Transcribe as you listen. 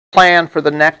plan for the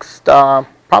next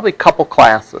probably couple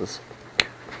classes.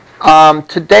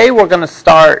 Today we're going to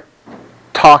start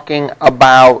talking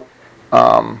about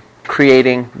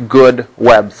creating good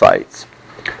websites.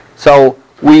 So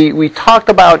we talked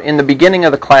about in the beginning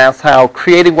of the class how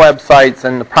creating websites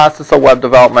and the process of web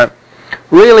development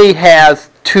really has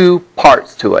two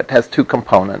parts to it, has two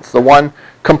components. The one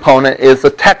component is the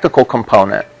technical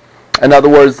component. In other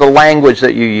words, the language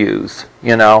that you use,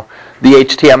 the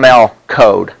HTML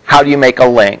code. How do you make a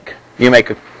link? You make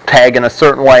a tag in a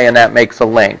certain way and that makes a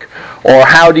link. Or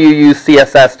how do you use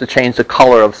CSS to change the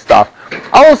color of stuff?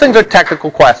 All those things are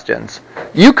technical questions.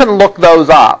 You can look those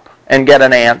up and get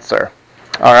an answer.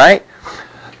 All right?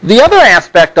 The other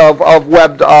aspect of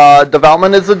web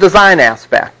development is the design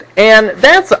aspect. And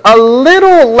that's a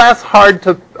little less it's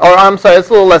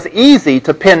a little less easy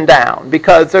to pin down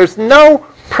because there's no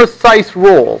precise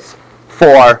rules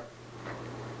for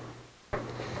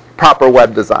proper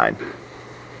web design.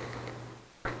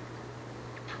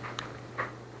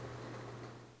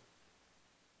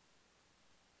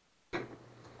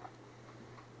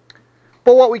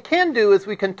 But what we can do is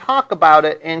we can talk about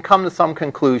it and come to some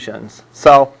conclusions.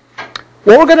 So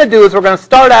what we're going to do is we're going to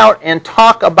start out and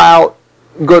talk about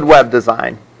good web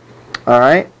design. All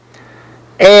right?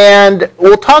 And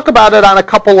we'll talk about it on a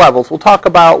couple levels. We'll talk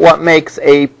about what makes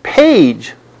a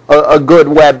page a good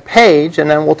web page, and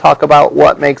then we'll talk about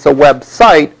what makes a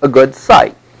website a good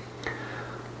site.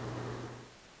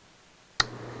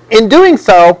 In doing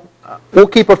so, we'll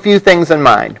keep a few things in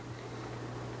mind.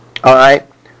 All right?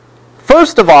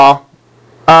 First of all,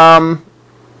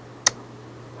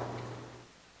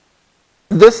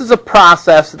 this is a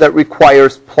process that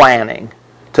requires planning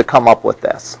to come up with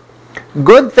this.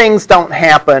 Good things don't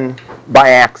happen by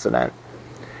accident.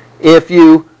 If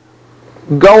you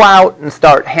go out and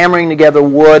start hammering together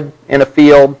wood in a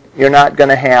field, you're not going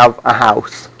to have a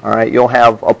house. All right, you'll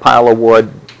have a pile of wood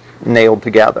nailed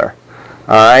together.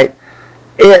 All right,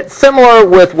 it's similar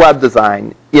with web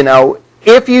design.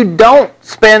 If you don't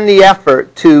spend the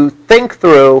effort to think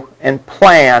through and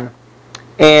plan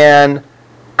and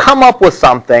come up with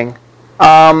something,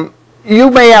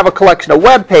 you may have a collection of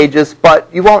web pages, but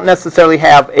you won't necessarily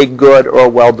have a good or a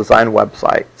well-designed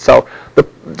website. So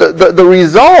the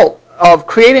result of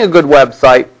creating a good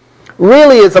website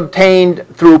really is obtained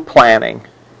through planning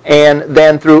and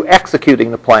then through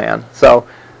executing the plan. So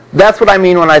that's what I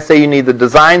mean when I say you need the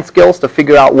design skills to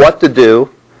figure out what to do,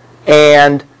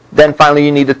 and then finally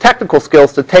you need the technical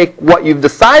skills to take what you've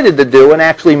decided to do and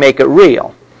actually make it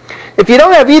real. If you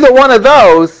don't have either one of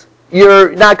those,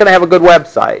 you're not going to have a good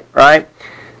website, right?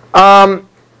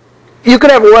 You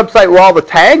could have a website where all the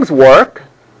tags work,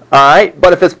 all right,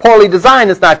 but if it's poorly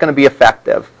designed, it's not going to be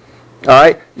effective. All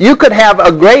right? You could have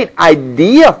a great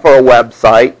idea for a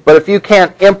website, but if you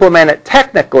can't implement it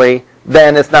technically,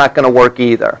 then it's not going to work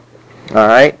either. All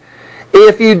right?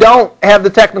 If you don't have the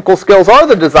technical skills or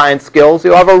the design skills,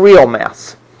 you'll have a real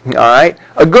mess. All right?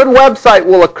 A good website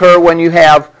will occur when you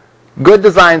have good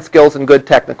design skills and good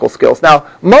technical skills. Now,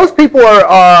 most people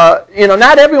are,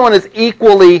 not everyone is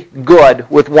equally good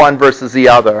with one versus the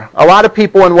other. A lot of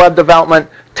people in web development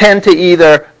tend to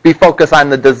either be focused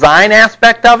on the design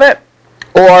aspect of it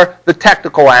or the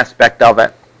technical aspect of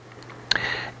it.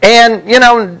 And,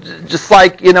 just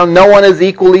like, no one is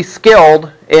equally skilled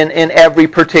in every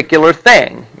particular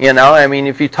thing. I mean,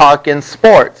 if you talk in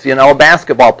sports, a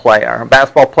basketball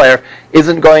player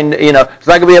isn't going to, it's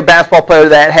not going to be a basketball player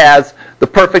that has the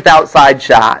perfect outside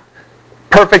shot,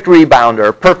 perfect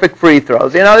rebounder, perfect free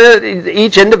throws.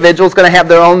 Each individual is going to have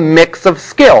their own mix of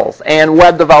skills, and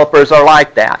web developers are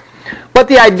like that. But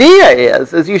the idea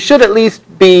is you should at least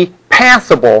be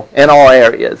passable in all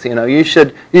areas. You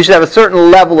should have a certain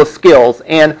level of skills.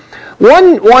 And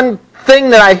one thing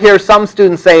that I hear some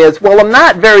students say is, well, I'm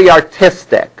not very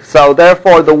artistic, so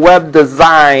therefore the web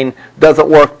design doesn't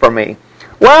work for me.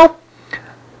 Well,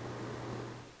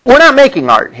 we're not making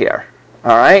art here,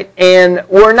 all right? And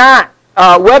we're not,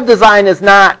 web design is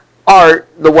not art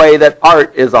the way that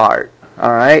art is art,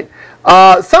 all right?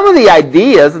 Some of the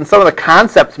ideas and some of the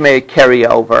concepts may carry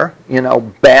over,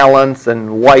 balance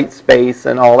and white space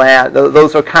and all that.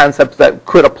 Those are concepts that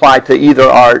could apply to either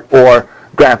art or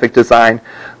graphic design.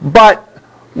 But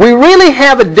we really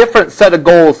have a different set of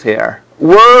goals here.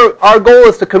 Our goal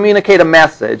is to communicate a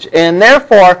message. And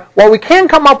therefore, while we can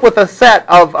come up with a set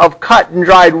of cut and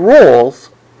dried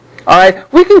rules, all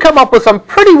right, we can come up with some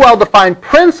pretty well-defined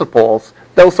principles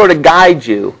that will sort of guide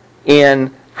you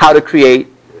in how to create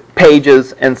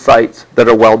pages and sites that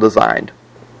are well designed.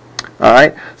 All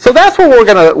right, so that's what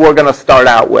we're gonna start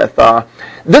out with.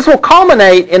 This will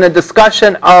culminate in a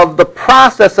discussion of the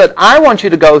process that I want you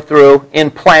to go through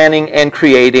in planning and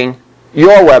creating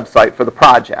your website for the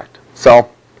project.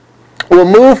 So we'll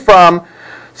move from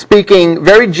speaking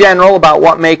very general about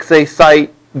what makes a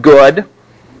site good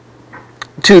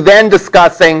to then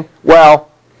discussing, well,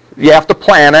 you have to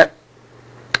plan it.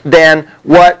 Then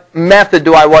what method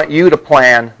do I want you to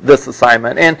plan this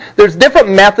assignment? And there's different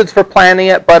methods for planning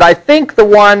it, but I think the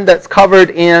one that's covered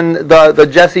in the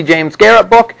Jesse James Garrett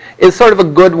book is sort of a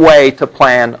good way to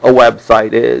plan a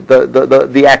website.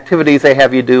 The activities they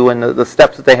have you do and the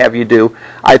steps that they have you do,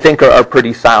 I think are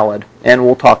pretty solid, and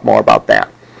we'll talk more about that.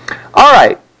 All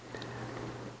right,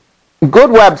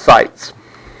 good websites.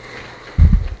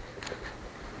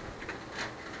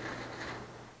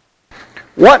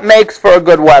 What makes for a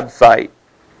good website?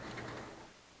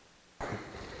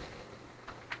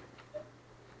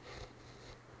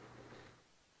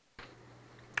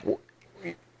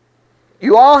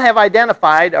 You all have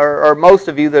identified, or most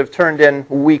of you that have turned in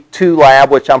week 2 lab,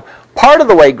 which I'm part of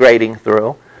the way grading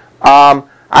through. I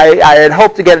had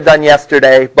hoped to get it done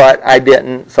yesterday, but I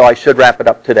didn't, so I should wrap it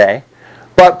up today.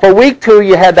 But for week 2,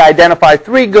 you had to identify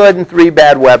 3 good and 3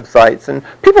 bad websites. And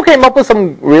people came up with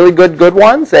some really good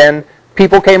ones, and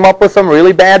people came up with some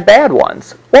really bad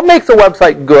ones. What makes a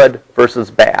website good versus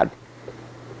bad?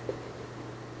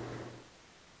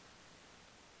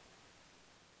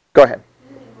 Go ahead.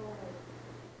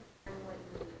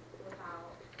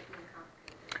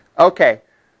 Okay.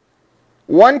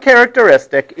 One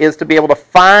characteristic is to be able to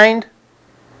find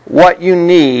what you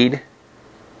need.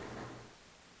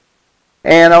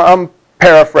 And I'm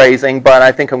paraphrasing, but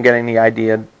I think I'm getting the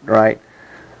idea right.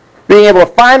 Being able to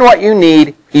find what you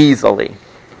need easily.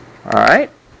 All right?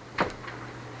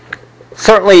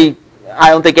 Certainly, I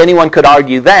don't think anyone could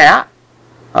argue that.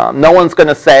 No one's going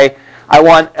to say, I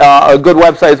want a good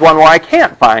website is one where I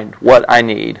can't find what I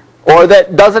need, or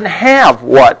that doesn't have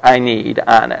what I need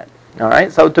on it. All right?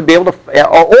 So to be able to,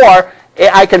 or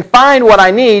I can find what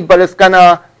I need, but it's going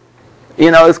to,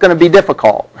 it's going to be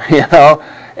difficult.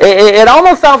 It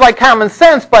almost sounds like common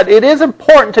sense, but it is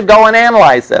important to go and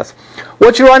analyze this.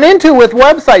 What you run into with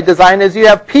website design is you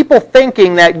have people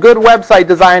thinking that good website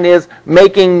design is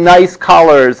making nice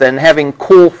colors and having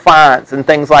cool fonts and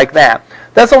things like that.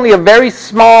 That's only a very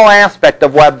small aspect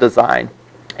of web design.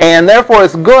 And therefore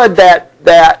it's good that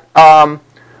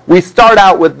we start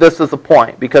out with this as a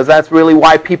point, because that's really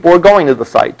why people are going to the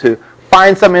site, to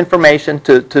find some information,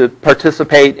 to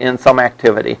participate in some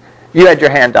activity. You had your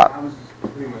hand up. I was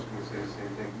pretty much going to say the same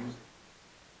thing.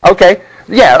 Okay.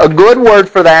 Yeah, a good word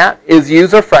for that is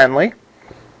user-friendly.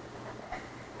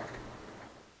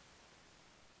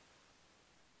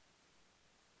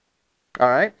 All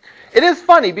right. It is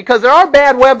funny because there are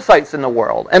bad websites in the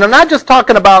world, and I'm not just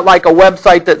talking about like a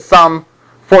website that some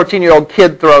 14-year-old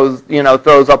kid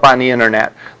throws up on the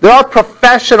internet. There are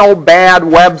professional bad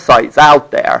websites out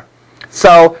there.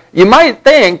 So you might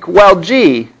think, well,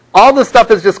 gee, all this stuff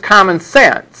is just common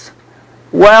sense.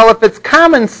 Well, if it's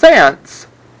common sense,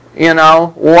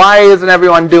 why isn't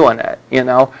everyone doing it?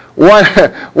 One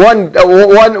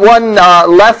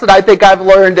lesson I think I've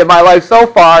learned in my life so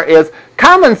far is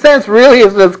common sense really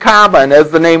isn't as common as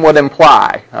the name would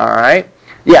imply. All right?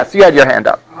 Yes, you had your hand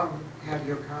up. Have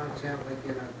your content like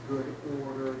in a good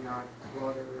order, not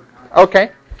cluttered. Okay.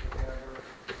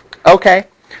 Okay.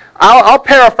 I'll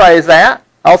paraphrase that.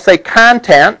 I'll say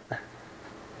content,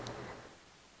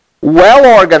 well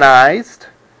organized,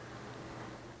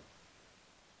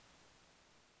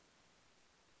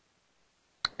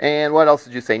 and what else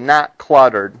did you say? Not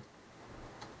cluttered.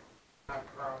 Not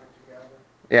crowded together.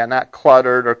 Yeah, not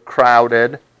cluttered or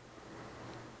crowded.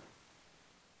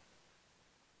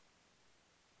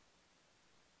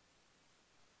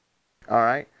 All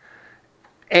right.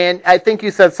 And I think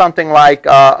you said something like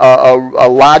a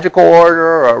logical order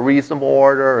or a reasonable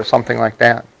order or something like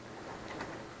that.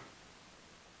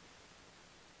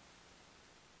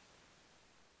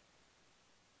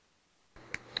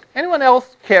 Anyone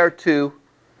else care to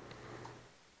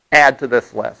add to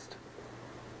this list?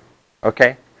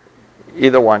 Okay?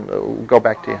 Either one. We'll go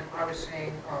back to you. I was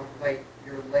saying, like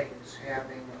your links,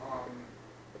 having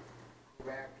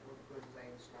correct or good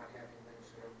links, not having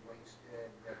links that are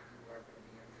wasted, that people aren't going to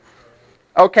be interested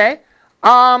in. Okay.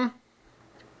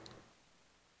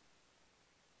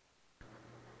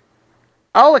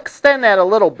 I'll extend that a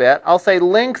little bit. I'll say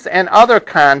links and other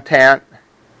content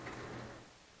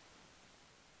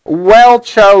well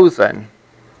chosen.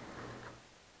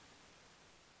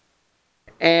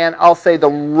 And I'll say the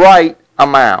right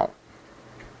amount.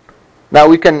 Now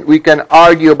we can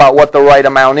argue about what the right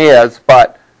amount is,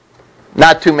 but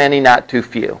Not too many, not too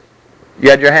few. You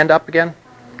had your hand up again?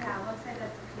 Yeah, it looks like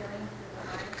that's appealing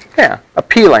to the eyes. Yeah,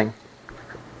 appealing.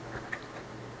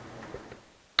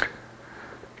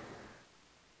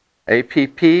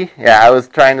 APP? Yeah, I was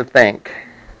trying to think.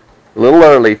 A little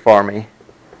early for me.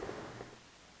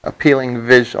 Appealing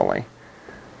visually.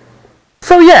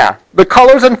 So yeah, the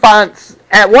colors and fonts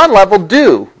at one level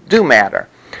do matter.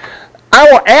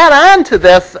 I will add on to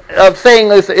this of saying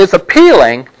this is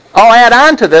appealing. I'll add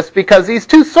on to this because these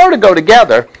two sort of go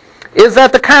together, is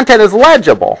that the content is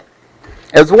legible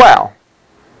as well.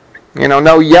 You know,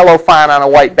 no yellow font on a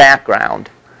white background.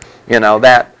 You know,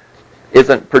 that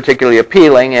isn't particularly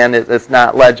appealing and it's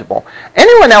not legible.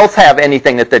 Anyone else have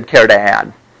anything that they'd care to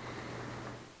add?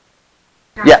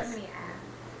 Not Yes. too many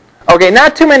ads. Okay,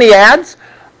 not too many ads.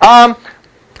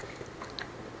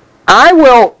 I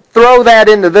will throw that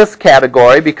into this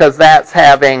category because that's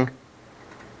having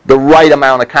the right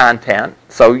amount of content.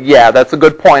 So yeah, that's a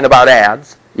good point about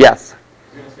ads. Yes? I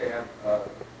was going to say have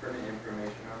pertinent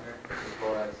information on there as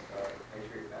well as make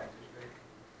sure your facts are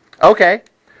straight. Okay.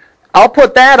 I'll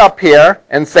put that up here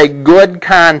and say good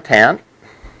content.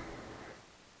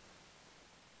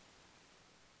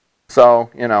 So,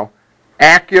 you know,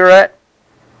 accurate,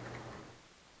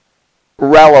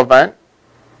 relevant.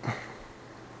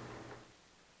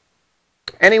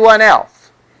 Anyone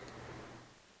else?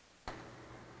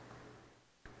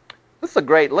 This is a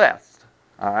great list.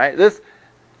 All right.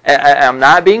 I'm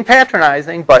not being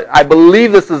patronizing, but I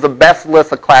believe this is the best list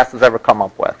the class has ever come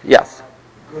up with. Yes.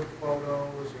 Good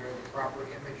photos or the proper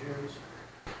images.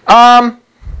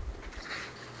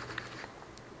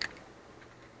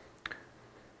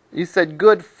 You said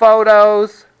good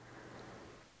photos,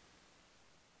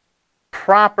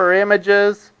 proper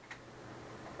images.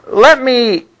 Let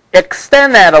me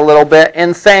extend that a little bit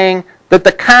in saying that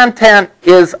the content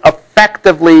is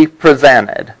effectively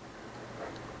presented.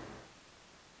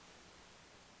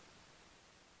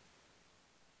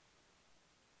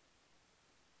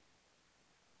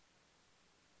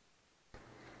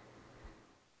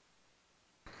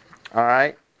 All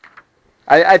right?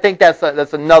 I think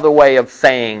that's another way of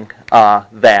saying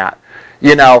that.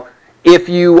 You know, if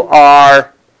you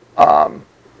are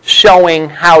showing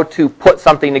how to put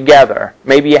something together,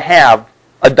 maybe you have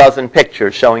a dozen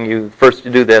pictures showing you first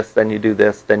you do this, then you do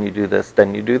this, then you do this,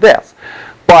 then you do this.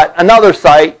 But another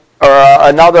site or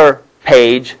another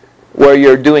page where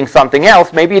you're doing something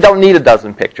else, maybe you don't need a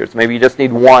dozen pictures. Maybe you just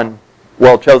need one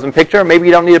well-chosen picture. Maybe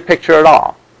you don't need a picture at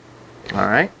all. All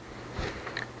right?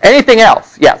 Anything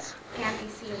else? Yes? Can't be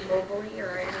seen locally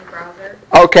or any browser.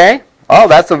 Okay. Oh,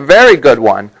 that's a very good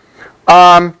one.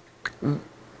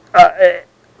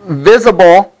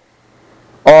 Visible,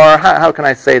 or how can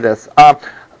I say this?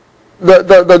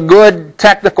 The good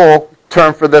technical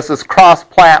term for this is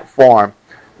cross-platform.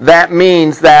 That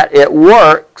means that it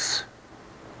works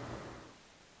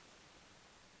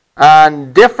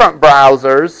on different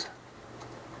browsers,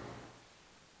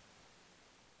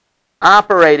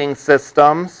 operating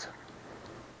systems,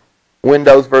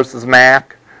 Windows versus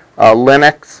Mac,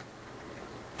 Linux,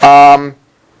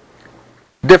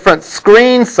 different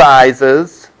screen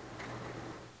sizes,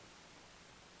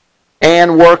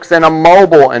 and works in a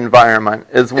mobile environment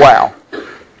as well.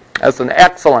 That's an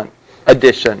excellent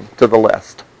addition to the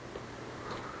list.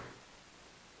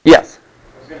 Yes?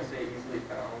 I was going to say easily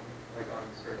found, like on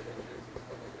search engines and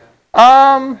stuff like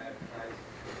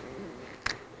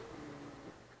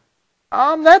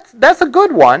that. That's a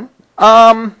good one.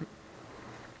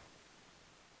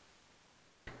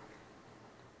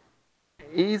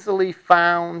 Easily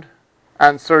found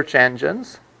on search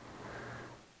engines.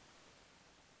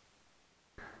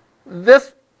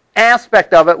 This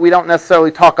aspect of it we don't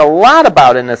necessarily talk a lot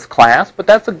about in this class, but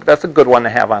that's a good one to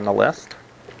have on the list.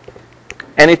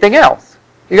 Anything else?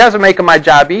 You guys are making my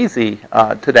job easy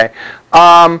today.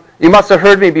 You must have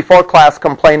heard me before class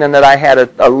complaining that I had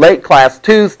a late class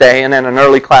Tuesday and then an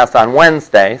early class on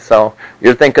Wednesday. So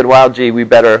you're thinking, well, gee, we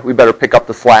better pick up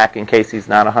the slack in case he's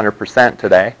not 100%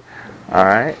 today. All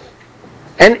right.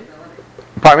 And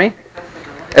pardon me?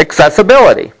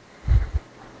 Accessibility.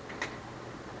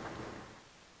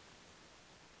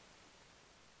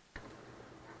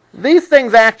 These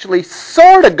things actually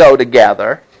sort of go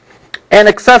together. And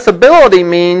accessibility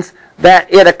means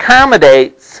that it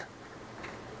accommodates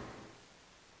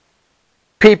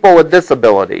people with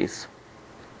disabilities.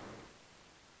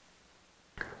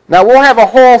 Now, we'll have a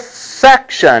whole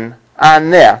section on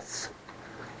this,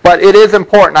 but it is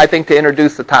important, I think, to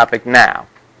introduce the topic now.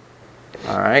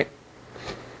 All right?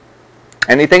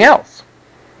 Anything else?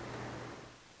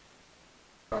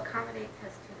 Accommodates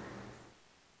has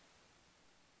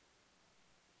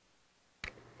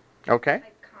two Okay.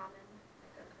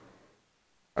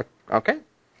 Like common. Okay.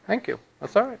 Thank you.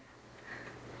 That's all right.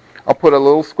 I'll put a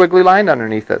little squiggly line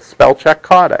underneath it. Spell check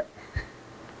caught it.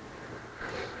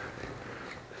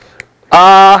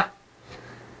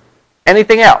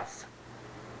 Anything else?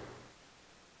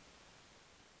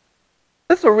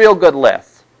 This is a real good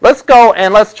list. Let's go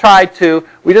and let's try to,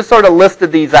 we just sort of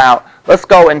listed these out. Let's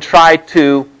go and try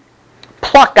to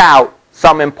pluck out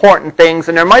some important things,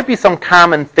 and there might be some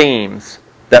common themes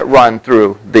that run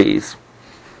through these.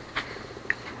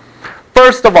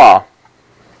 First of all,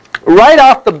 right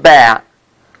off the bat,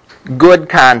 good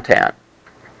content.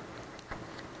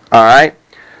 All right?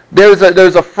 There's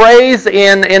a phrase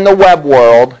in the web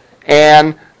world,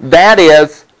 and that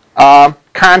is,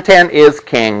 content is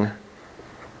king.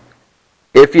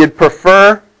 If you'd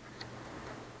prefer,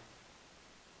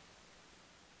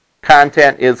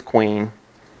 content is queen.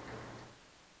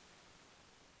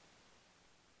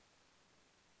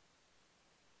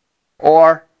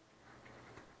 Or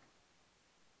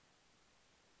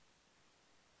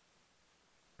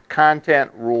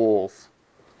content rules.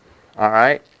 All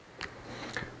right?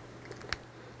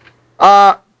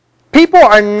 People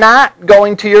are not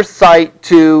going to your site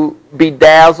to be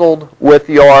dazzled with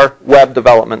your web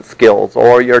development skills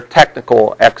or your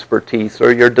technical expertise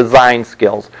or your design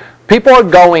skills. People are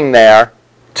going there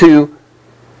to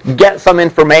get some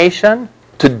information,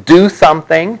 to do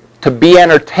something, to be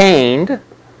entertained,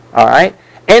 all right?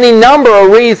 Any number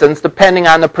of reasons depending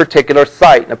on the particular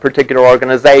site and the particular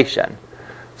organization.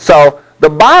 So the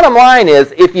bottom line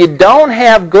is, if you don't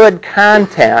have good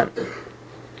content,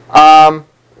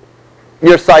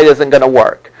 your site isn't going to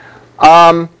work.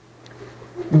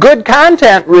 Good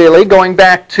content, really, going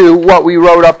back to what we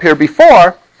wrote up here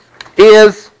before,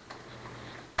 is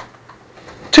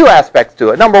two aspects to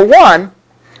it. Number one,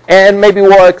 and maybe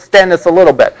we'll extend this a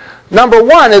little bit. Number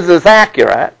one is it's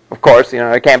accurate. Of course,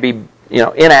 it can't be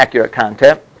inaccurate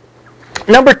content.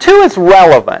 Number two is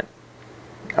relevant.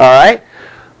 All right?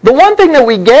 The one thing that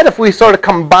we get if we sort of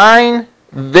combine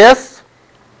this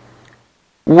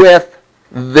with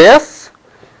this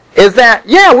is that,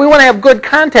 yeah, we want to have good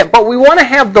content, but we want to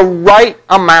have the right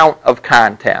amount of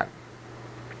content.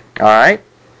 All right?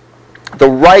 The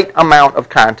right amount of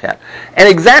content. And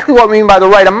exactly what we mean by the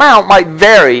right amount might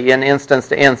vary in instance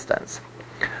to instance.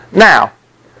 Now,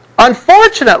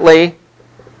 unfortunately,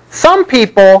 some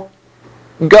people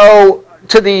go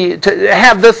to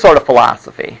have this sort of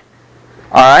philosophy.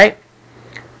 All right?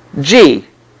 Gee,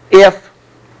 if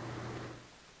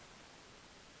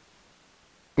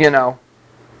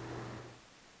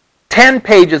 10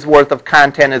 pages worth of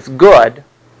content is good,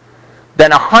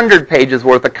 then 100 pages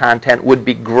worth of content would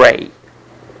be great.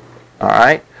 All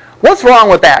right? What's wrong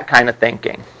with that kind of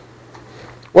thinking?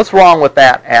 What's wrong with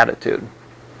that attitude?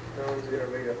 No one's going to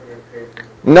read 100 pages.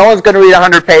 No one's going to read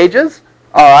 100 pages?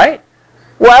 All right.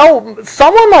 Well,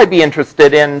 someone might be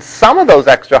interested in some of those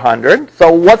extra 100,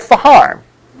 so what's the harm?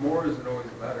 More isn't always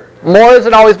better. More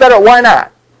isn't always better. Why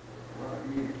not? Well, I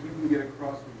mean, if you can get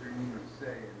across what you're meaning to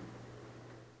say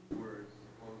in 2 words as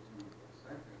opposed to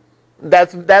a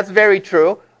sentence. That's very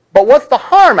true. But what's the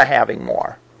harm of having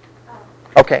more?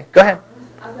 Okay, go ahead.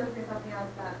 I was going to say something else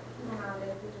that people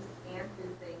nowadays they just scan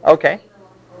through things. Okay. Even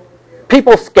on over through.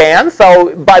 People scan,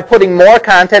 so by putting more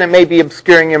content, it may be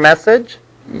obscuring your message.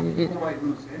 People might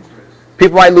lose interest.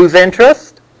 People might lose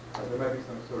interest. There might be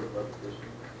some sort of repetition.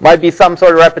 Might be some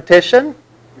sort of repetition.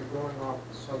 You're going off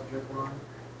the subject line.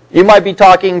 You might be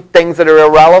talking things that are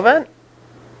irrelevant.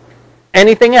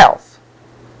 Anything else?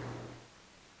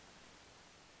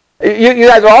 You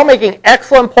guys are all making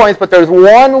excellent points, but there's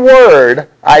one word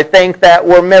I think that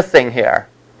we're missing here.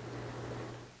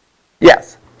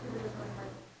 Yes?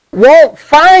 Won't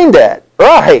find it.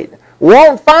 Right.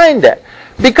 Won't find it.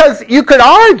 Because you could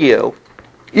argue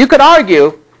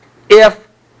if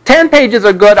 10 pages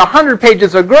are good, 100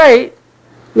 pages are great,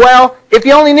 well, if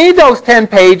you only need those 10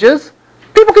 pages,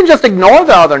 people can just ignore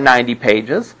the other 90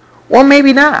 pages, or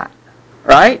maybe not,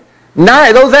 right?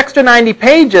 Those extra 90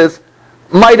 pages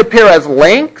might appear as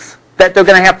links that they're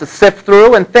going to have to sift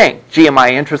through and think, gee, am I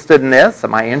interested in this?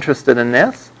 Am I interested in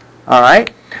this? All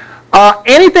right?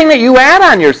 Anything that you add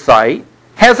on your site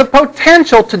has a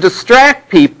potential to distract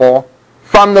people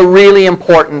from the really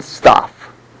important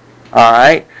stuff. All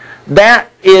right? That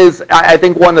is, I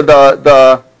think, one of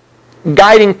the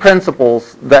guiding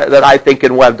principles that I think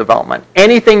in web development.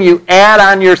 Anything you add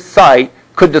on your site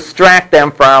could distract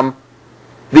them from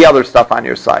the other stuff on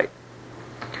your site.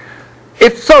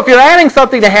 If you're adding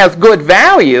something that has good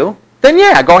value, then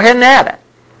yeah, go ahead and add it.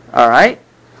 All right?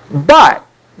 But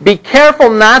be careful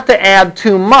not to add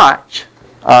too much.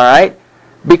 All right?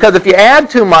 Because if you add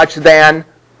too much, then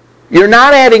you're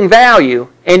not adding value,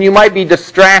 and you might be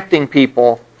distracting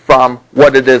people from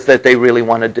what it is that they really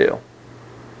want to do.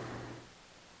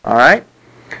 All right?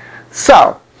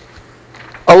 So,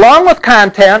 along with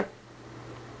content,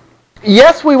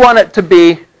 yes, we want it to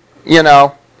be,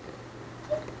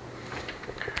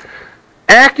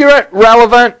 accurate,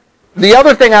 relevant. The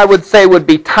other thing I would say would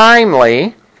be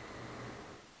timely.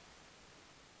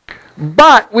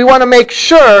 But we want to make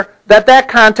sure that that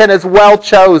content is well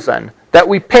chosen, that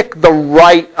we pick the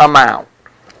right amount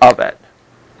of it.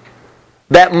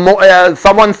 That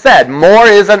someone said, more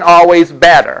isn't always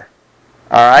better.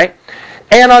 All right?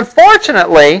 And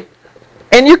unfortunately,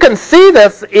 and you can see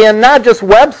this in not just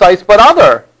websites, but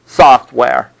other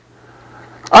software.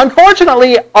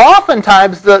 Unfortunately,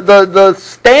 oftentimes the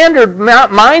standard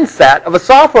mindset of a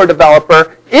software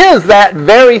developer is that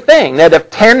very thing, that if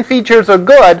 10 features are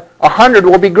good, 100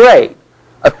 will be great,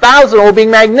 1,000 will be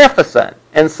magnificent,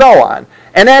 and so on.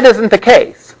 And that isn't the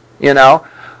case,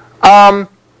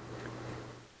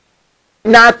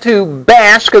 Not to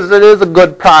bash, because it is a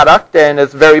good product, and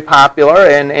it's very popular,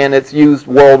 and it's used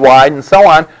worldwide, and so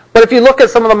on. But if you look at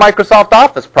some of the Microsoft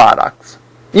Office products,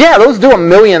 yeah, those do a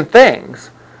million things.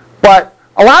 But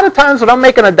a lot of times when I'm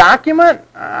making a document,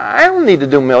 I don't need to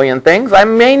do a million things. I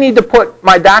may need to put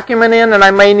my document in, and I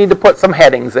may need to put some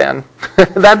headings in.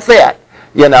 That's it.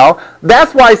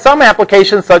 That's why some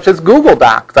applications such as Google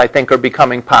Docs, I think, are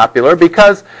becoming popular,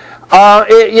 because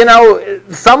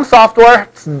some software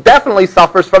definitely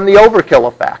suffers from the overkill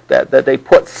effect, that they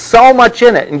put so much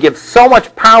in it and give so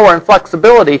much power and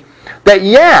flexibility that,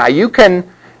 yeah, you can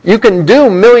do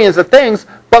millions of things,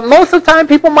 but most of the time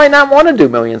people might not want to do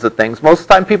millions of things. Most of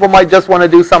the time people might just want to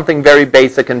do something very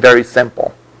basic and very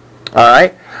simple. All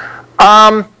right?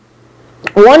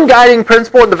 One guiding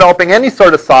principle in developing any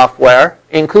sort of software,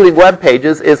 including web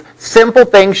pages, is simple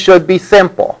things should be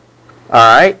simple. All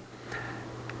right?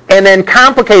 And then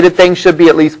complicated things should be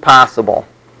at least possible.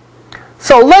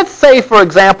 So let's say, for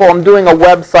example, I'm doing a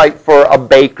website for a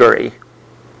bakery.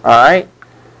 All right?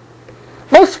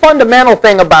 Most fundamental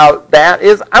thing about that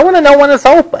is I want to know when it's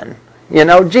open.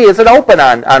 Gee, is it open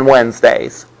on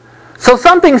Wednesdays? So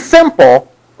something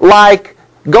simple like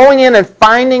going in and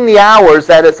finding the hours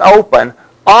that it's open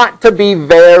ought to be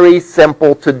very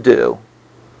simple to do.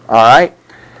 All right?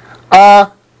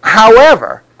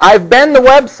 However, I've been to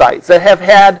websites that have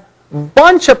had a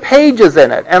bunch of pages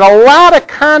in it and a lot of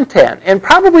content and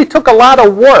probably took a lot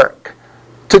of work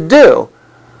to do.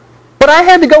 But I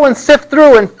had to go and sift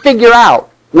through and figure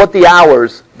out what the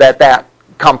hours that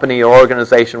company or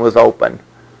organization was open.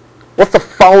 What's the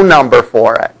phone number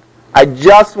for it? I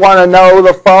just want to know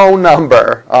the phone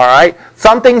number, all right?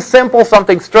 Something simple,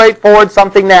 something straightforward,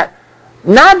 something that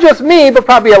not just me, but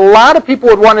probably a lot of people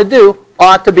would want to do,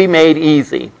 ought to be made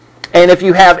easy. And if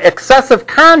you have excessive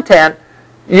content,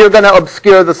 you're going to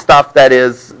obscure the stuff that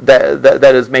is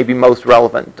maybe most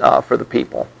relevant for the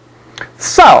people.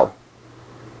 So,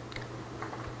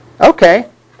 okay.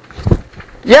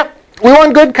 Yep, we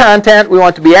want good content. We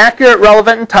want it to be accurate,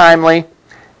 relevant, and timely.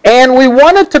 And we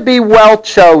want it to be well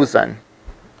chosen.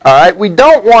 All right? We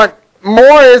don't want,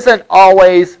 more isn't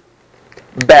always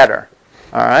better.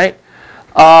 All right?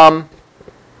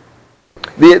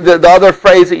 The other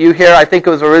phrase that you hear, I think it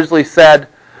was originally said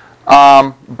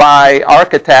by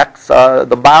architects, the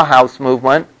Bauhaus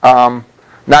movement,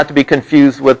 not to be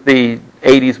confused with the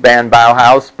 80s band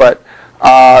Bauhaus, but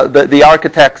the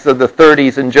architects of the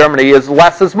 30s in Germany is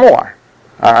less is more.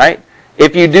 All right?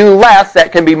 If you do less,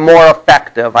 that can be more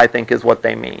effective, I think is what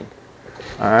they mean.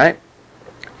 All right?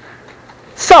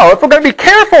 So, if we're going to be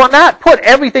careful and not put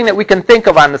everything that we can think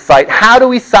of on the site, how do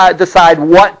we decide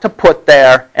what to put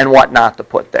there and what not to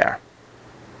put there?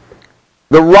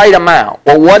 The right amount.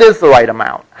 Well, what is the right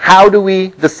amount? How do we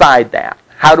decide that?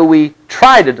 How do we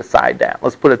try to decide that?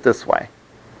 Let's put it this way.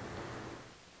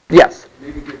 Yes?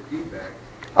 Maybe get feedback.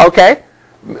 Okay.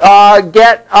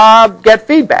 Get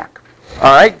feedback.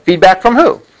 All right. Feedback from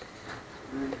who?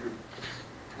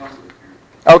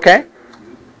 Okay.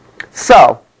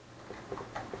 So,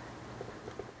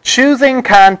 choosing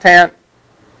content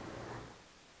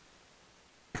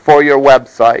for your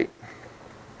website.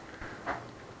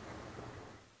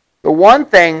 The one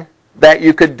thing that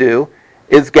you could do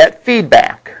is get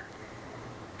feedback.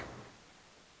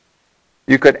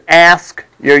 You could ask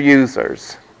your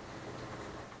users.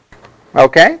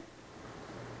 Okay?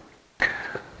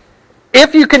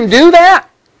 If you can do that,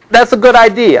 that's a good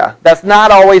idea. That's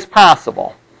not always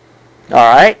possible.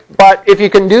 All right? But if you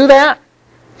can do that,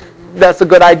 that's a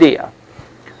good idea.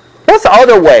 What's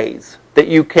other ways that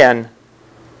you can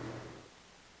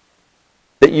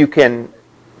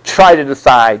try to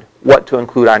decide what to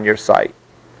include on your site?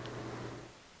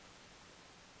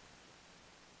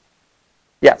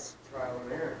 Yes? Trial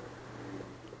and error.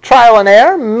 Trial and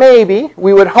error? Maybe.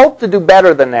 We would hope to do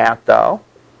better than that, though.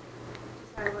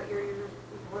 Decide what your users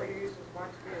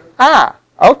want to do. Ah,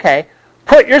 okay.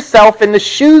 Put yourself in the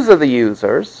shoes of the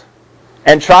users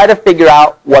and try to figure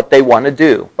out what they want to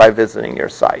do by visiting your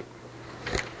site.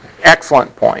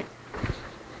 Excellent point.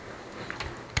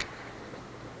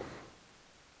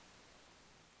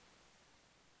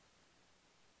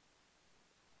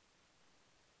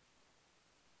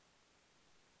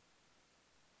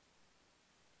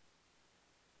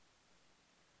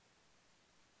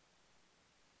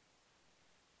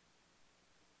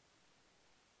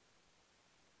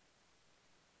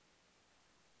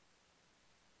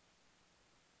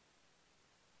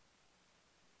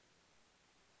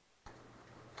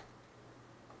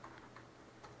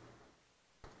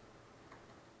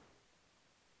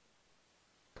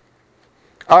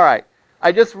 All right.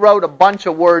 I just wrote a bunch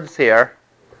of words here,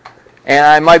 and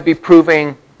I might be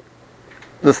proving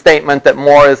the statement that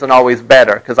more isn't always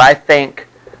better, because I think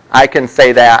I can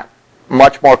say that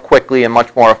much more quickly and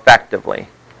much more effectively.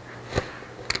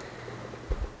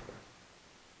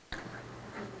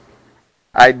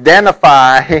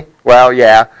 Identify, well,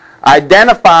 yeah,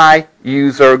 identify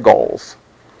user goals.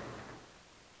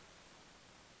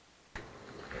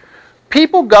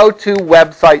 People go to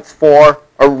websites for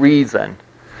a reason.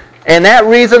 And that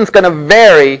reason's going to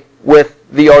vary with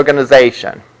the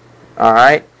organization. All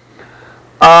right?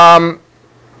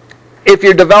 If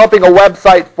you're developing a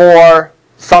website for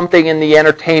something in the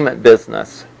entertainment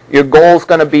business, your goal's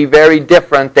going to be very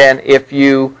different than if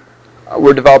you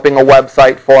were developing a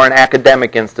website for an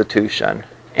academic institution.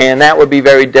 And that would be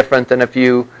very different than if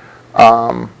you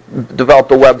developed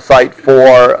a website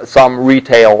for some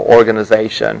retail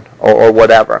organization or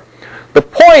whatever. The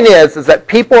point is that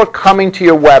people are coming to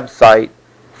your website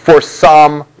for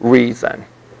some reason.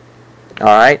 All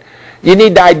right? You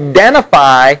need to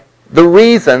identify the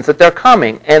reasons that they're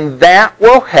coming, and that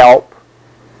will help.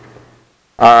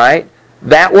 All right?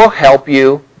 That will help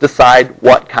you decide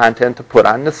what content to put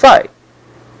on the site.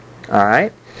 All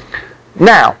right?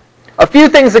 Now, a few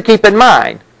things to keep in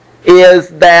mind is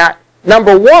that,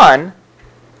 number one,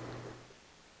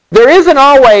 there isn't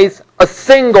always a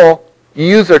single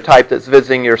user type that's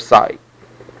visiting your site,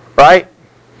 right?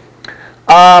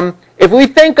 If we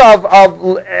think of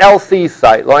LC's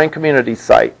site, Learning Communities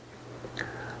site,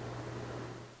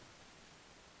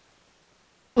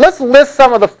 let's list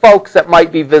some of the folks that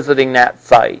might be visiting that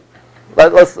site.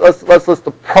 Let's list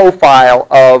the profile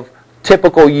of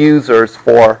typical users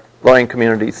for Learning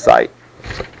Communities site.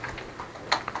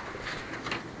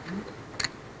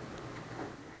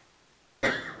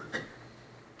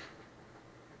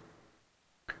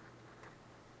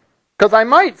 Because I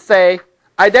might say,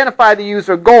 identify the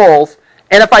user goals,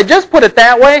 and if I just put it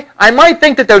that way, I might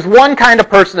think that there's one kind of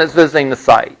person that's visiting the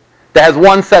site that has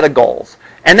one set of goals.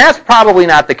 And that's probably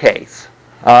not the case.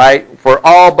 All right? For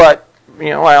all but,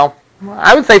 well,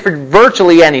 I would say for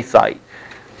virtually any site.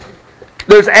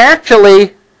 There's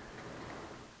actually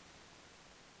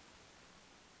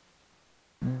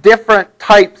different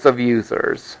types of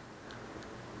users.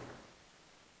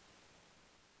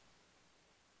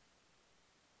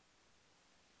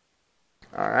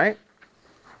 All right?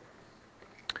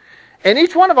 And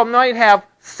each one of them might have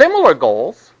similar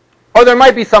goals, or there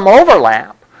might be some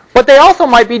overlap, but they also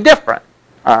might be different.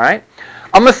 All right?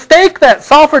 A mistake that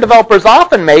software developers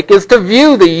often make is to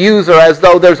view the user as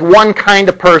though there's one kind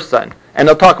of person, and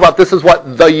they'll talk about this is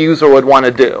what the user would want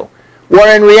to do,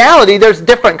 where in reality there's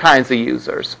different kinds of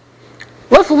users.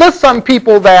 Let's list some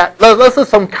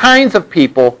kinds of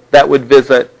people that would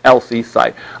visit LC's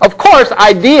site. Of course,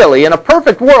 ideally, in a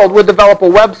perfect world, we'd develop a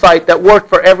website that worked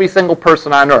for every single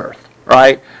person on earth,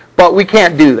 right? But we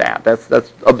can't do that.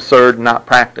 That's absurd, not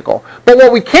practical. But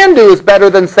what we can do is better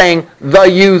than saying the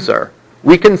user.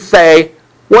 We can say,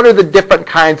 what are the different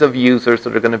kinds of users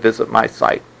that are going to visit my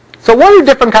site? So what are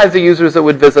different kinds of users that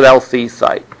would visit LC's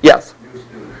site? Yes?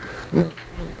 New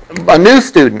student. A new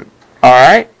student. All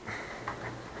right.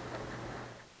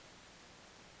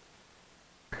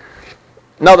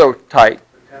 Another type.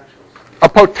 A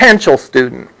potential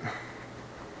student.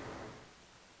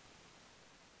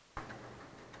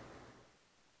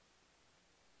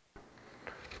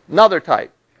 Another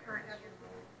type.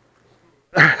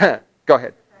 Go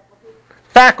ahead.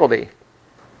 Faculty.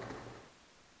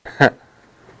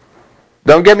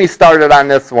 Don't get me started on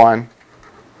this one.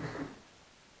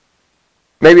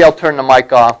 Maybe I'll turn the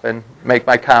mic off and make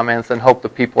my comments and hope the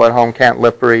people at home can't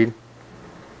lip read.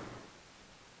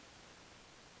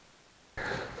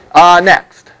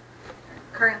 Next.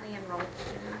 Currently enrolled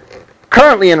students.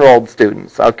 Currently enrolled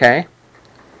students, okay.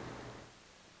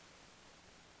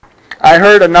 I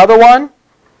heard another one.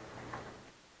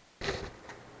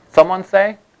 Someone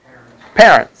say?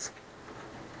 Parents.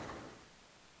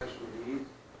 Special needs.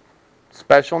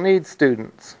 Special needs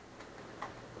students.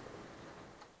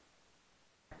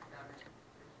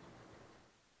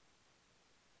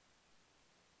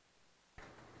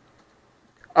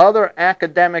 Other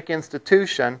academic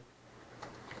institution.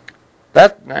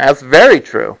 That's very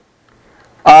true.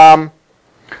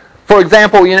 For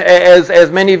example,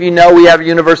 as many of you know, we have a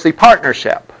university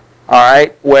partnership. All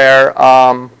right, where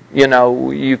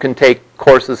you can take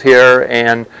courses here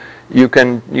and you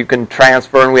can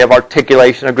transfer, and we have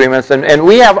articulation agreements, and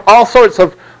we have all sorts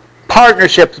of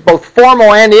partnerships, both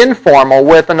formal and informal,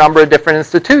 with a number of different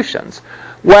institutions.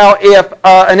 Well, if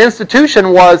an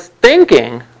institution was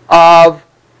thinking of,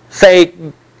 say,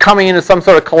 coming into some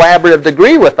sort of collaborative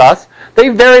degree with us, they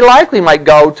very likely might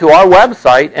go to our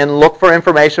website and look for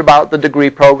information about the degree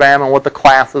program and what the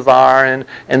classes are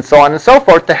and so on and so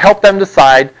forth to help them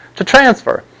decide to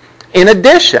transfer. In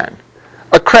addition,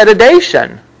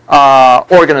 accreditation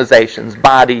organizations,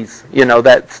 bodies,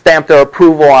 that stamp their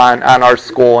approval on our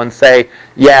school and say,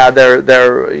 yeah, they're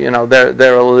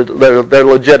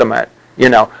legitimate,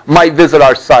 might visit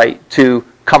our site to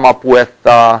come up with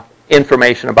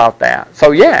information about that.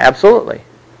 So yeah, absolutely.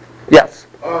 Yes.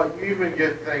 You even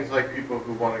get things like people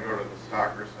who want to go to the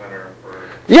soccer center for...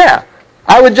 Yeah,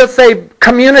 I would just say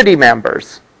community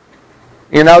members.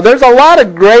 There's a lot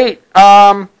of great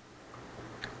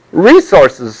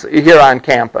resources here on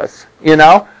campus.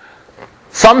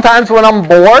 Sometimes when I'm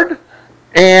bored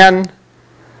and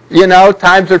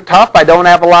times are tough, I don't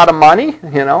have a lot of money,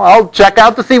 I'll check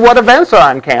out to see what events are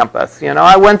on campus.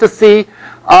 I went to see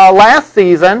last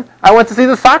season, I went to see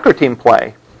the soccer team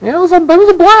play. It was a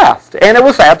blast, and it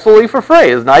was absolutely for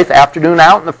free. It was a nice afternoon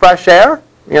out in the fresh air,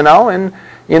 and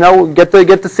get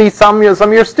to see some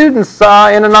of your students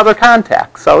in another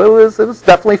context. So it was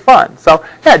definitely fun. So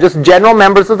yeah, just general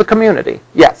members of the community.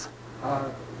 Yes.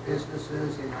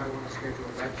 Businesses, you might want to schedule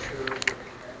lectures or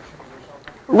conventions or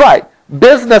something. Right,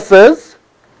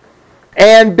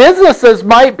 businesses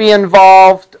might be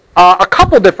involved a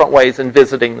couple different ways in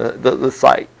visiting the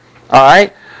site. All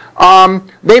right.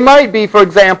 They might be, for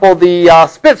example, the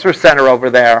Spitzer Center over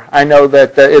there. I know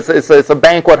that it's a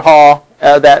banquet hall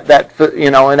and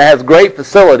it has great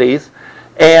facilities,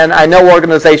 and I know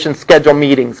organizations schedule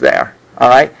meetings there. All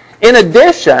right. In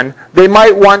addition, they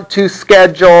might want to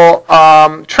schedule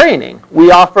training.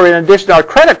 We offer, in addition to our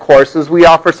credit courses, we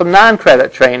offer some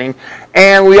non-credit training,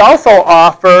 and we also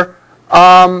offer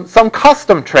some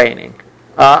custom training.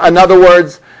 In other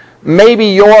words, maybe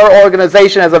your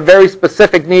organization has a very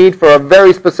specific need for a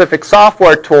very specific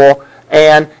software tool,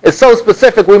 and it's so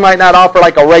specific we might not offer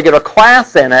like a regular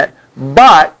class in it,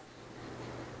 but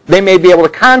they may be able to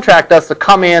contract us to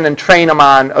come in and train them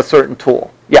on a certain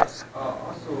tool. Yes?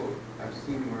 Also, I've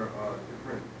seen where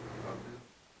different businesses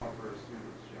offer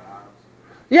students jobs.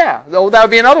 Yeah, that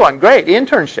would be another one. Great,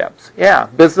 internships. Yeah,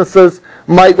 businesses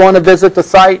might want to visit the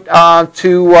site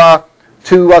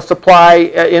to supply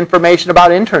information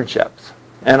about internships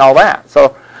and all that.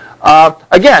 So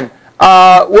again,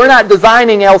 we're not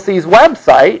designing LC's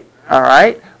website, all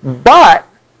right, but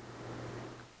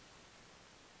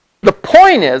the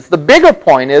bigger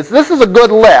point is, this is a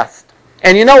good list,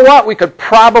 and you know what? We could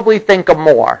probably think of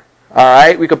more, all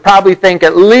right? We could probably think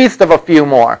at least of a few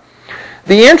more.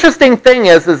 The interesting thing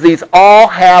is these all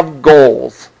have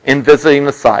goals in visiting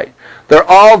the site. They're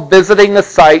all visiting the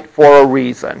site for a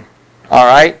reason. All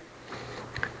right?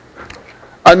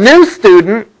 A new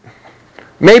student,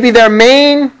 maybe their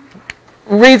main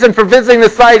reason for visiting the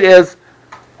site is,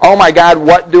 oh my God,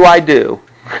 what do I do?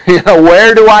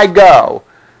 Where do I go?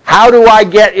 How do I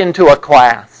get into a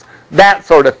class? That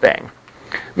sort of thing.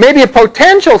 Maybe a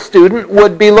potential student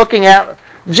would be looking at,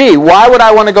 gee, why would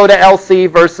I want to go to LC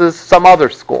versus some other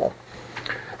school?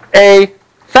 A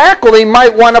faculty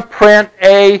might want to print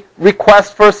a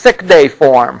request for a sick day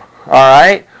form, all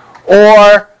right?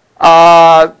 Or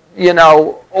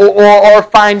or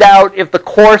find out if the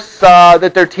course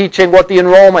that they're teaching, what the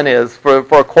enrollment is for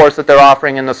a course that they're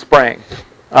offering in the spring.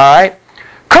 All right.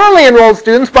 Currently enrolled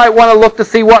students might want to look to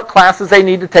see what classes they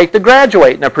need to take to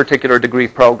graduate in a particular degree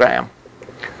program.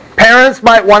 Parents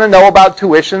might want to know about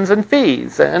tuitions and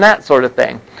fees and that sort of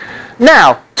thing.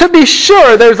 Now, to be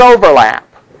sure, there's overlap,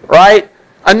 right?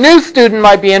 A new student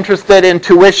might be interested in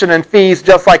tuition and fees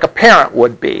just like a parent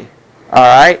would be. All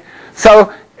right.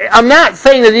 So I'm not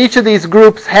saying that each of these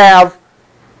groups have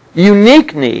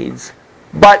unique needs,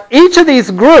 but each of these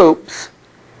groups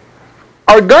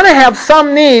are going to have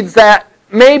some needs that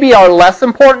maybe are less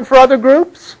important for other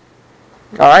groups,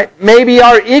 all right? Maybe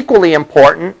are equally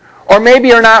important, or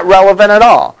maybe are not relevant at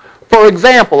all. For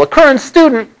example, a current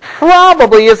student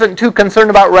probably isn't too concerned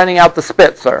about renting out the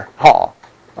Spitzer Hall.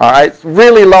 All right, it's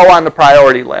really low on the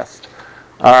priority list.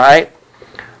 All right.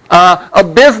 A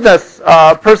business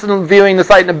person viewing the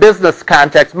site in a business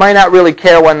context might not really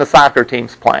care when the soccer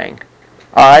team's playing.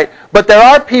 All right, but there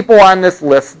are people on this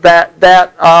list that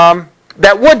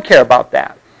would care about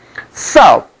that.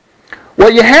 So,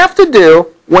 what you have to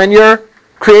do when you're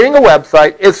creating a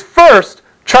website is first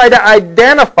try to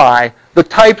identify the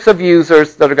types of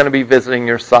users that are going to be visiting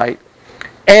your site,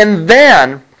 and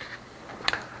then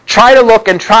try to look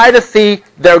and try to see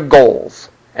their goals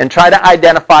and try to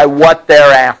identify what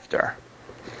they're after.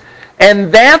 And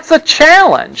that's a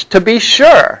challenge, to be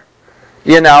sure.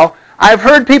 You know, I've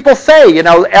heard people say, you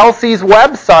know, LC's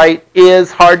website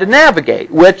is hard to navigate,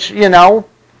 which, you know,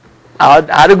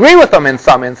 I'd agree with them in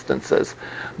some instances.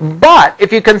 But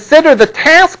if you consider the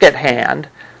task at hand,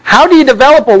 how do you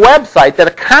develop a website that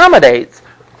accommodates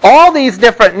all these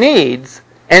different needs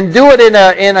and do it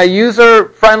in a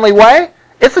user-friendly way?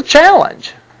 It's a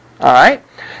challenge. All right?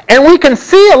 And we can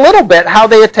see a little bit how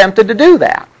they attempted to do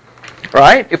that.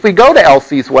 Right? If we go to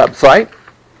LC's website,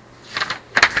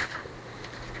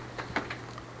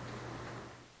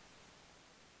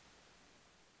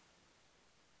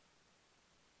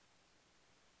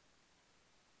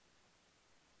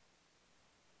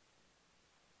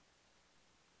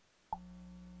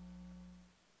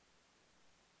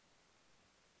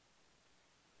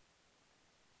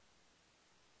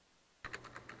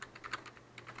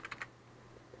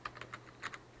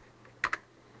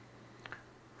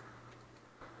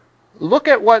 look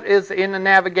at what is in the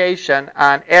navigation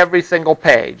on every single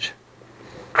page.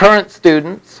 Current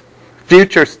students,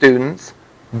 future students,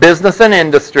 business and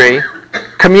industry,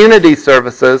 community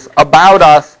services, about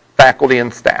us, faculty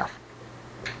and staff.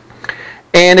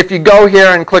 And if you go here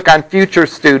and click on future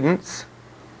students,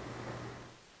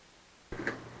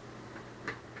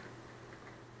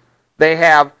 they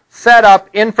have set up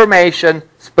information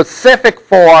specific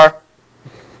for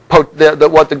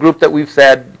what the group that we've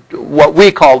said, what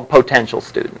we call potential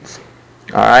students.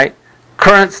 All right?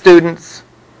 Current students,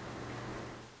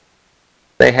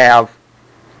 they have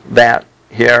that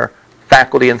here.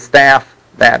 Faculty and staff,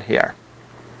 that here.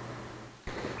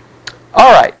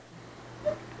 All right.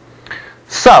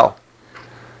 So,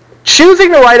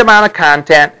 choosing the right amount of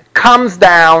content comes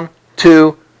down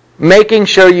to making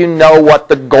sure you know what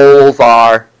the goals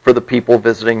are for the people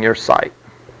visiting your site.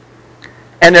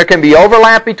 And there can be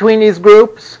overlap between these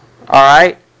groups, all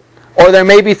right? Or there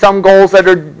may be some goals that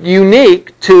are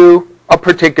unique to a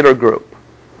particular group.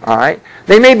 All right?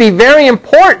 They may be very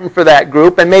important for that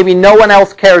group and maybe no one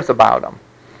else cares about them.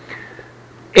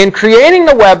 In creating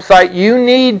the website, you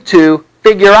need to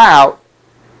figure out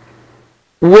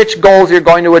which goals you're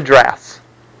going to address.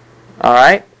 All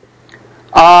right?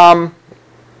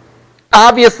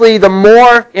 Obviously, the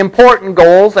more important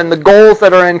goals and the goals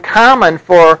that are in common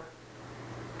for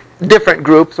different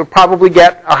groups will probably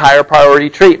get a higher priority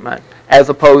treatment, as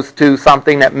opposed to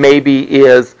something that maybe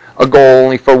is a goal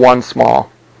only for one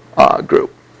small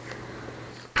group.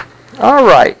 All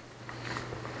right.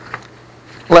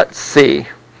 Let's see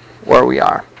where we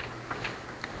are.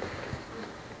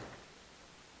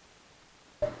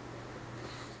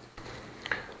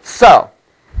 So,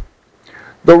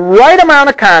 the right amount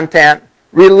of content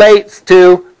relates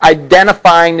to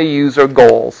identifying the user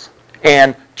goals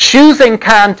and choosing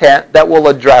content that will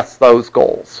address those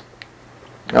goals.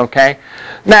 Okay?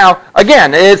 Now,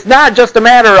 again, it's not just a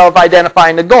matter of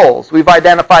identifying the goals. We've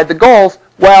identified the goals.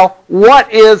 Well,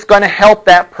 what is going to help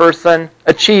that person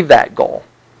achieve that goal?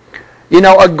 You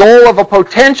know, a goal of a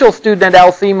potential student at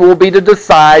LC will be to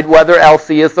decide whether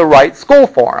LC is the right school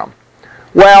for them.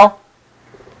 Well,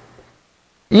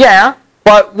 yeah,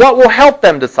 but what will help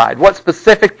them decide? What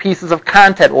specific pieces of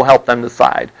content will help them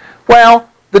decide? Well,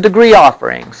 the degree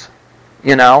offerings,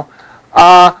 you know,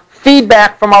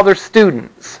 feedback from other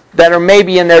students that are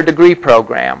maybe in their degree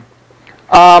program,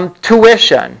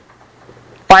 tuition,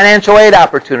 financial aid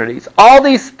opportunities. All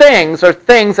these things are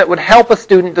things that would help a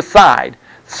student decide.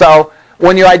 So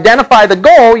when you identify the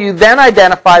goal, you then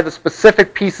identify the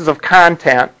specific pieces of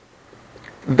content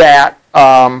that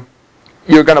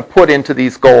you're going to put into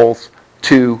these goals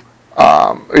to,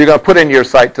 or you're going to put into your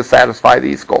site to satisfy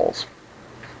these goals.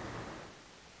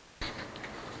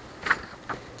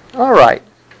 All right.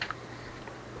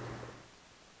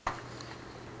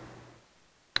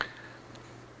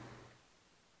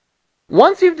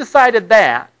 Once you've decided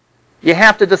that, you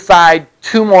have to decide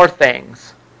two more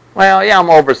things. Well, yeah, I'm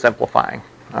oversimplifying,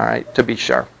 all right, to be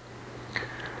sure.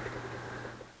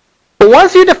 But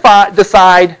once you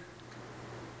decide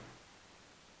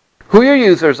who your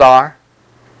users are,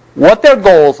 what their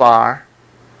goals are,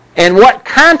 and what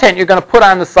content you're going to put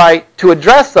on the site to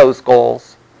address those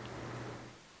goals,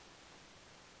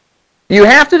 you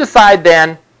have to decide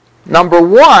then, number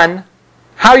one,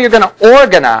 how you're going to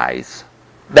organize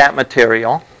that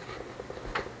material.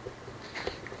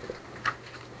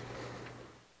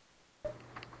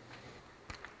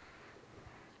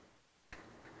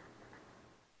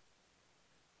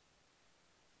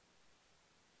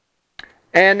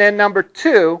 And then number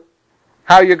two,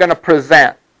 how you're going to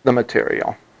present the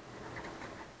material.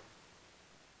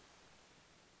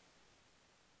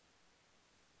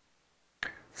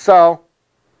 So,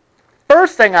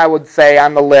 first thing I would say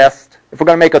on the list, if we're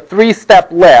going to make a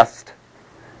 3-step list,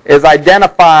 is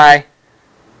identify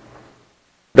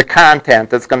the content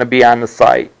that's going to be on the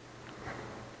site.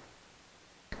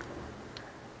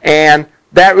 And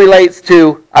that relates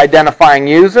to identifying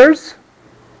users,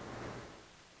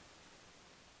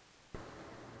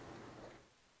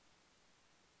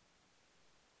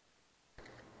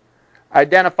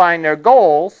 identifying their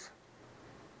goals,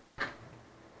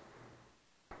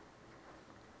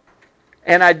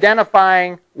 and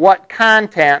identifying what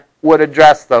content would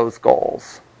address those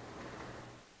goals.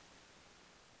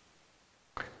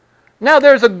 Now,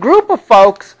 there's a group of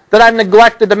folks that I've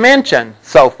neglected to mention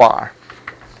so far,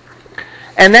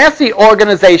 and that's the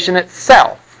organization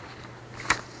itself.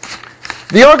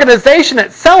 The organization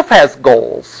itself has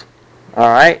goals, all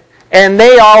right, and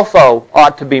they also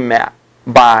ought to be met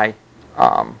by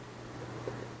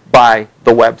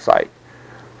the website.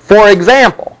 For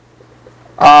example,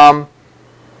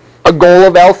 a goal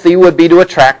of LC would be to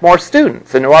attract more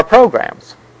students into our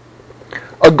programs.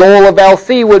 A goal of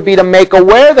LC would be to make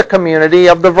aware the community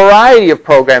of the variety of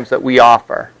programs that we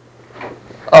offer,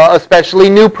 especially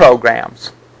new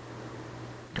programs.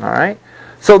 All right?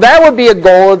 So that would be a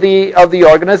goal of the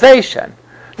organization.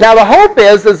 Now the hope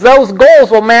is those goals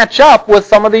will match up with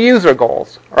some of the user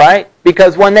goals, right?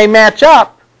 Because when they match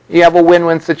up, you have a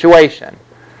win-win situation.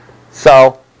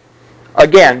 So,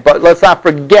 again, but let's not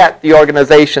forget the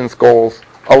organization's goals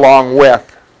along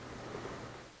with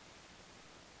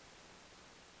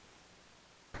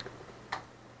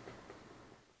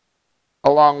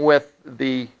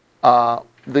the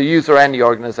user and the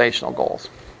organizational goals.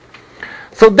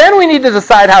 So then we need to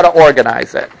decide how to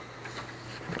organize it.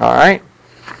 All right?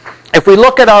 If we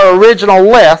look at our original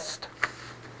list,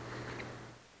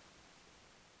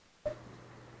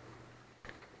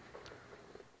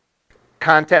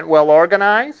 content well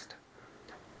organized,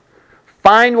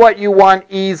 find what you want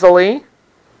easily.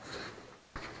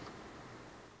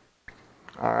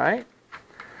 All right?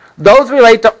 Those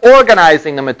relate to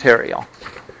organizing the material.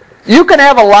 You can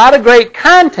have a lot of great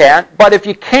content, but if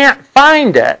you can't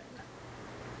find it,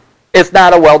 it's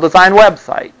not a well-designed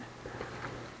website.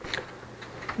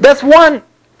 That's one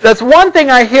thing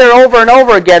I hear over and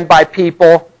over again by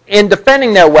people in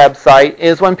defending their website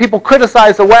is when people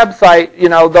criticize the website,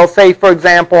 they'll say, for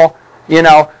example,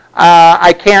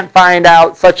 I can't find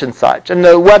out such and such. And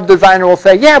the web designer will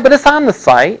say, yeah, but it's on the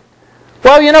site.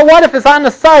 Well, you know what? If it's on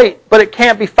the site, but it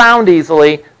can't be found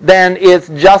easily, then it's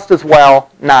just as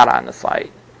well not on the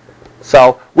site.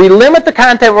 So we limit the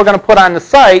content we're going to put on the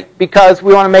site because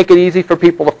we want to make it easy for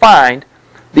people to find.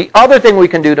 The other thing we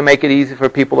can do to make it easy for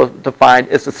people to find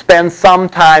is to spend some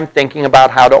time thinking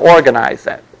about how to organize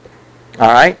it.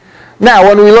 All right? Now,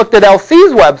 when we looked at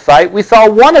LC's website, we saw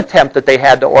one attempt that they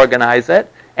had to organize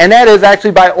it, and that is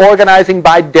actually by organizing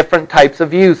by different types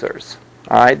of users.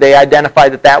 All right? They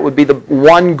identified that that would be the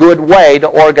one good way to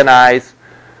organize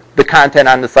the content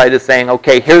on the site, is saying,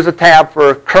 okay, here's a tab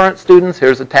for current students,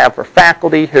 here's a tab for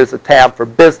faculty, here's a tab for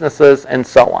businesses, and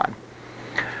so on.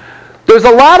 There's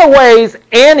a lot of ways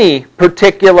any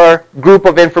particular group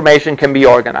of information can be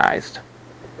organized.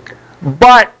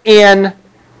 But in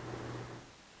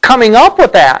coming up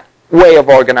with that way of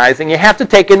organizing, you have to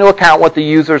take into account what the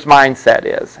user's mindset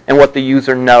is, and what the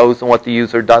user knows and what the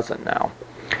user doesn't know.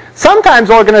 Sometimes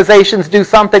organizations do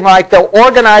something like they'll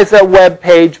organize their web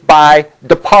page by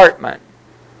department.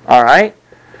 All right?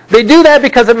 They do that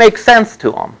because it makes sense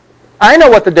to them. I know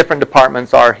what the different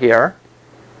departments are here.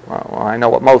 Well, I know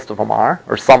what most of them are,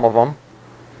 or some of them.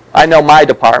 I know my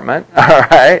department, all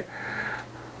right?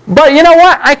 But you know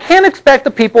what? I can't expect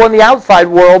the people in the outside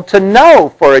world to know,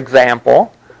 for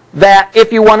example, that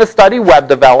if you want to study web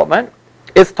development,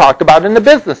 it's talked about in the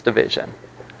business division.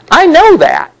 I know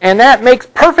that, and that makes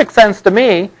perfect sense to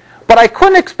me, but I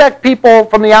couldn't expect people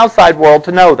from the outside world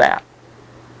to know that.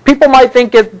 People might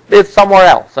think it's somewhere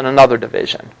else in another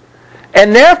division.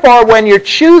 And therefore, when you're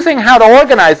choosing how to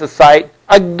organize a site,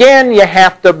 again, you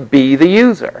have to be the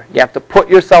user. You have to put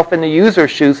yourself in the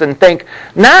user's shoes and think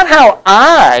not how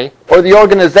I or the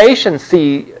organization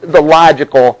see the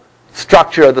logical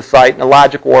structure of the site and the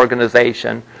logical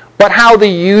organization, but how the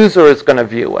user is going to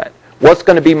view it. What's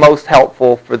going to be most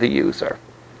helpful for the user.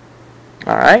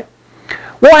 All right?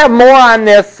 We'll have more on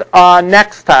this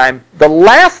next time. The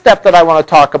last step that I want to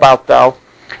talk about, though,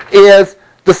 is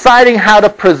deciding how to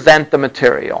present the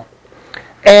material.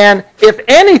 And if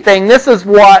anything, this is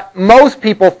what most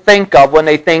people think of when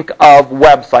they think of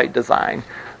website design.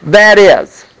 That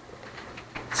is,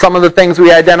 some of the things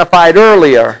we identified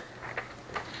earlier.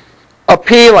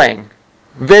 Appealing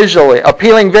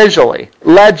visually,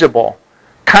 legible,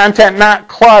 content not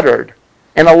cluttered,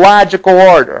 in a logical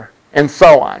order, and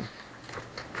so on.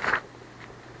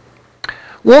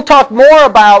 We'll talk more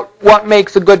about what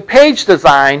makes a good page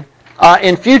design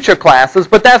in future classes,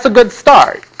 but that's a good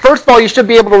start. First of all, you should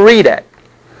be able to read it.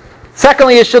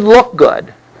 Secondly, it should look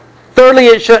good. Thirdly,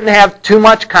 it shouldn't have too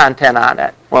much content on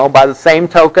it. Well, by the same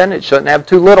token, it shouldn't have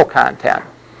too little content.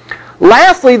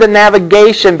 Lastly, the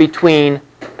navigation between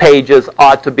pages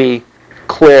ought to be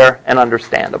clear and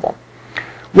understandable.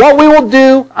 What we will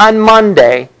do on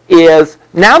Monday is,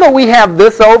 now that we have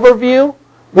this overview,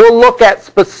 we'll look at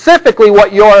specifically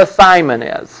what your assignment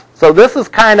is. So this is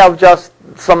kind of just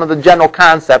some of the general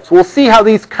concepts. We'll see how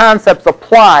these concepts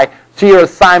apply to your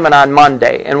assignment on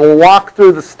Monday, and we'll walk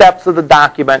through the steps of the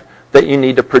document that you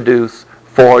need to produce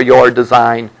for your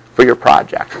design for your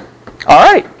project. All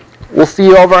right, we'll see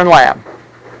you over in lab.